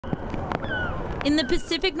In the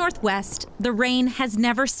Pacific Northwest, the rain has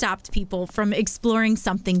never stopped people from exploring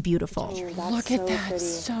something beautiful. Look at that,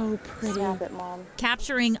 so pretty. Snap it, Mom.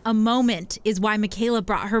 Capturing a moment is why Michaela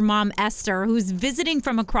brought her mom, Esther, who's visiting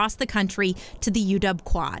from across the country, to the UW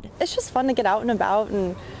Quad. It's just fun to get out and about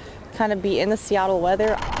and kind of be in the Seattle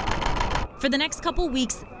weather. For the next couple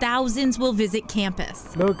weeks, thousands will visit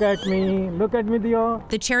campus. Look at me, Dio.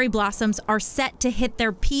 The cherry blossoms are set to hit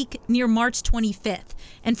their peak near March 25th.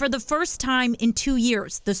 And for the first time in 2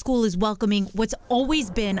 years, the school is welcoming what's always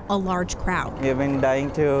been a large crowd. We've been dying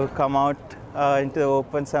to come out into the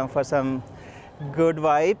open for some good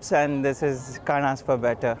vibes, and this is can't ask for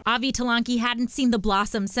better. Avi Talanki hadn't seen the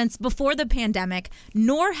blossoms since before the pandemic,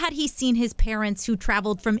 nor had he seen his parents who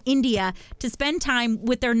traveled from India to spend time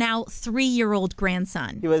with their now 3-year-old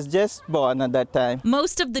grandson. He was just born at that time.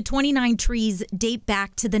 Most of the 29 trees date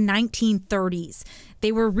back to the 1930s.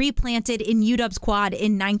 They were replanted in UW's Quad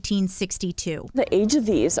in 1962. The age of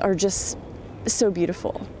these are just so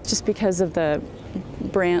beautiful, just because of the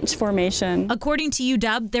branch formation. According to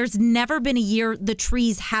UW, there's never been a year the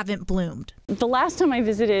trees haven't bloomed. The last time I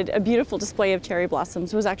visited a beautiful display of cherry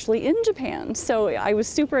blossoms was actually in Japan, so I was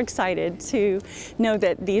super excited to know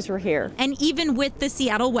that these were here. And even with the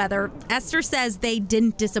Seattle weather, Esther says they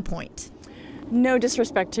didn't disappoint. No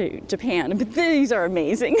disrespect to Japan, but these are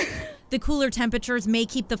amazing. The cooler temperatures may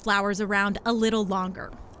keep the flowers around a little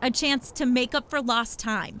longer. A chance to make up for lost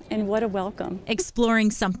time. And what a welcome. Exploring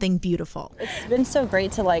something beautiful. It's been so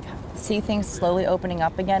great to see things slowly opening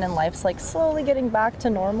up again and life's slowly getting back to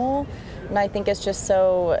normal. And I think it's just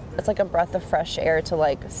it's like a breath of fresh air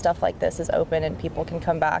to stuff like this is open and people can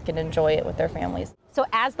come back and enjoy it with their families. So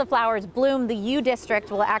as the flowers bloom, the U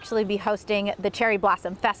District will actually be hosting the Cherry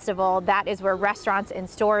Blossom Festival. That is where restaurants and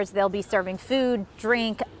stores, they'll be serving food,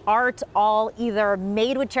 drink, art, all either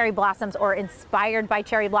made with cherry blossoms or inspired by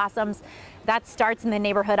cherry blossoms. That starts in the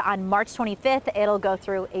neighborhood on March 25th. It'll go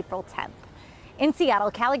through April 10th. In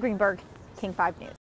Seattle, Callie Greenberg, King 5 News.